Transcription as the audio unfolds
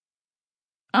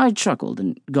I chuckled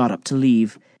and got up to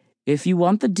leave. "If you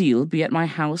want the deal, be at my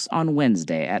house on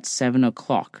Wednesday at 7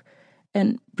 o'clock,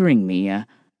 and bring me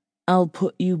I'll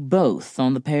put you both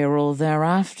on the payroll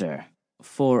thereafter,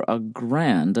 for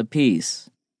 $1,000 apiece,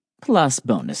 plus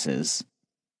bonuses."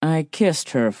 I kissed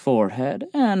her forehead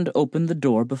and opened the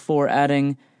door before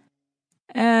adding,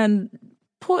 "And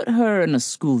put her in a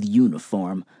school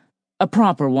uniform, a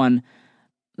proper one,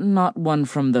 not one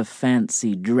from the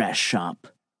fancy dress shop."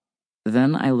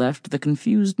 Then I left the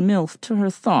confused MILF to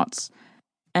her thoughts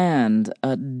and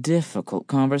a difficult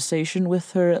conversation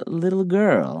with her little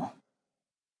girl.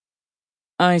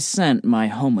 I sent my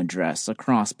home address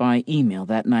across by email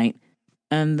that night,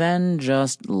 and then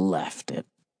just left it.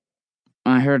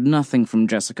 I heard nothing from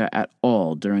Jessica at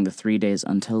all during the 3 days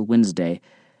until Wednesday,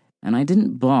 and I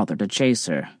didn't bother to chase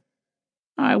her.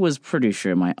 I was pretty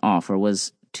sure my offer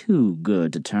was too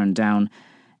good to turn down,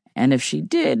 and if she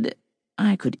did,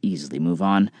 I could easily move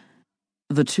on.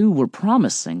 The two were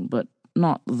promising, but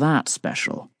not that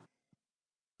special.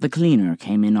 The cleaner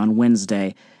came in on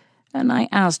Wednesday, and I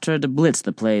asked her to blitz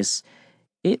the place.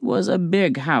 It was a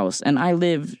big house, and I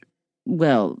lived,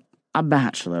 well, a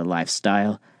bachelor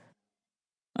lifestyle.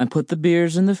 I put the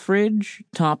beers in the fridge,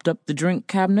 topped up the drink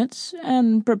cabinets,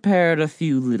 and prepared a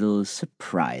few little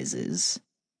surprises.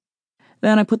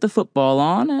 Then I put the football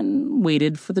on and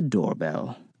waited for the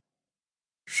doorbell.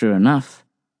 Sure enough,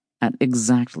 at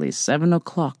exactly 7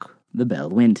 o'clock, the bell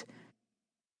went.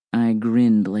 I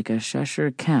grinned like a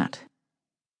Cheshire cat